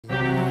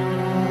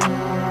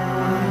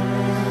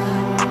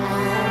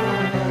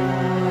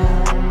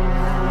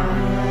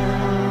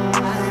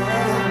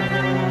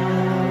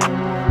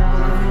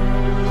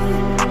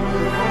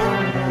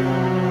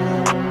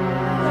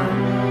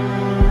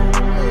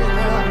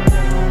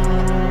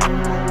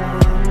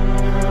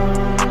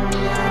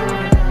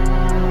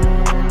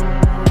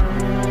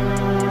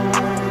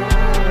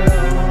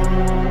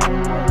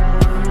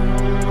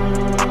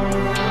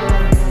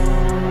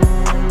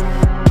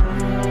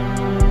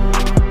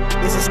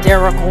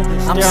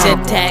I'm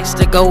syntax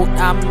the GOAT,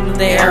 I'm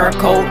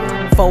lyrical.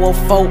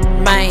 404,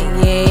 man,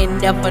 you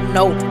ain't never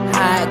know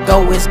how it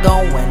go, it's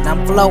going.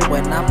 I'm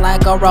flowing, I'm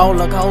like a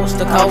roller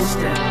coaster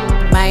coasting.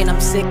 Man, I'm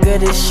sick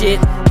of this shit,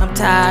 I'm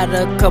tired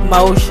of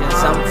commotions.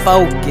 I'm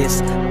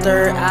focused,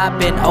 third eye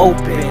been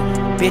open.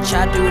 Bitch,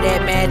 I do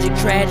that magic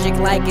tragic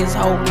like it's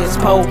hocus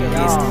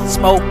pocus.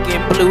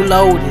 Smoking Blue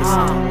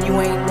Lotus, you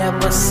ain't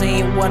never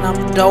seen what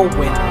I'm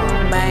doing.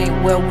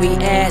 Man, where we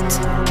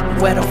at?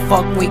 Where the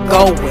fuck we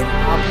going?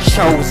 I'm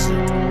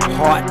chosen,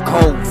 hard,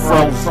 cold,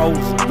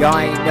 frozen. Y'all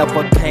ain't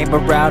never came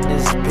around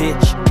this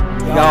bitch.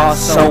 Y'all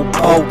so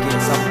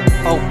bogus.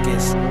 I'm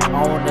focused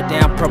on the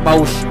damn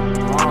promotion.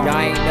 Y'all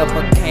ain't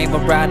never came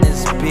around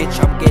this bitch.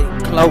 I'm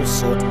getting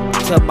closer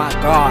to my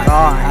God.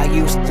 I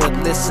used to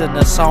listen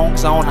to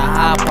songs on the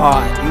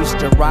iPod. Used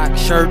to rock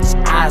shirts,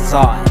 eyes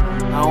on.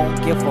 I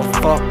don't give a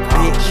fuck,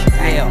 bitch.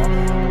 Hell,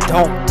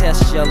 don't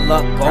test your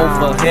luck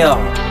over here.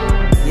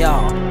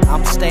 Y'all,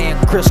 I'm staying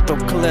crystal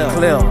clear.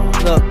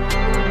 Look,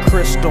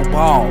 crystal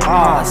ball.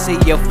 I see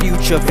your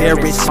future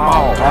very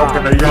small.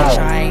 Bitch,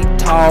 I ain't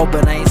tall,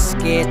 but I ain't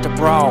scared to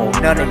brawl.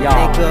 None of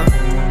y'all.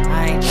 Nigga,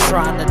 I ain't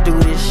trying to do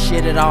this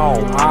shit at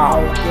all.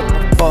 I don't give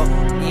a fuck.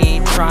 You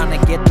ain't trying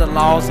to get the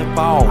laws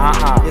involved.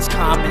 It's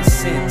common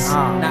sense,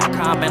 not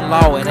common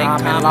law. It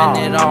ain't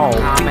common at all.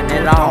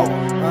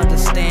 Don't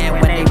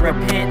understand when they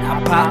repent.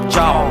 I pop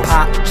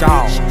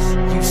jaws.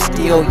 You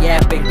still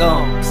yapping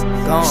gums.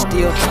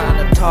 Still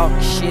trying to talk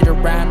shit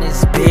around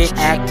this bitch,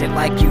 acting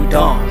like you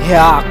dumb. Here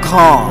I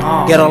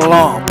come, get a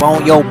lump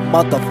on your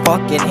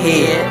motherfucking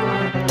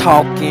head.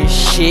 Talking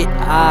shit,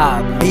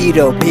 I beat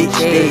a bitch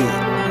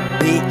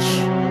dead.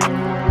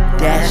 Bitch,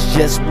 that's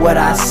just what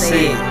I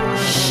said.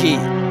 Shit,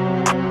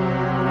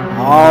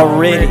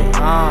 already.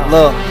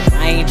 Look,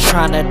 I ain't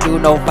trying to do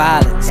no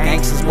violence.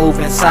 Gangsters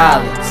moving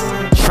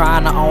silence,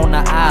 trying to own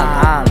the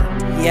island.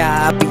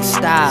 Yeah, I be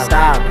styling,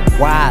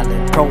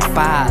 wildin',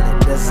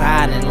 profiling,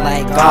 designing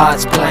like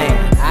God's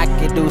plan. I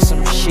can do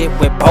some shit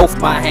with both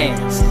my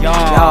hands.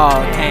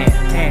 Y'all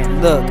can't.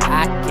 Look,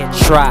 I can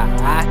try,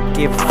 I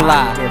can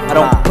fly. I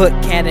don't put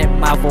can in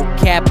my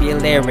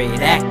vocabulary.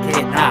 That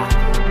cannot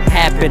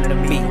happen to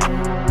me.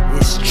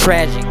 It's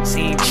tragic,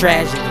 seeing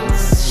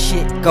tragedies.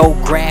 Shit go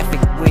graphic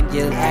when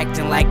you're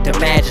acting like the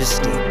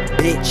majesty.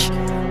 Bitch,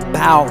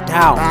 bow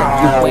down.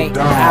 You ain't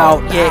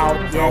bowed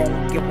yet.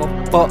 Don't give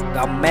a fuck.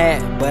 I'm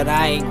mad, but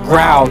I ain't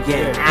growled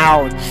yet.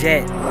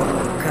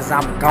 Cause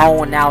I'm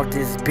going out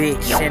this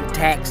bitch.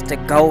 Syntax the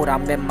GOAT.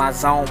 I'm in my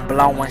zone,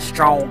 blowing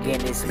strong in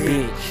this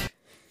bitch.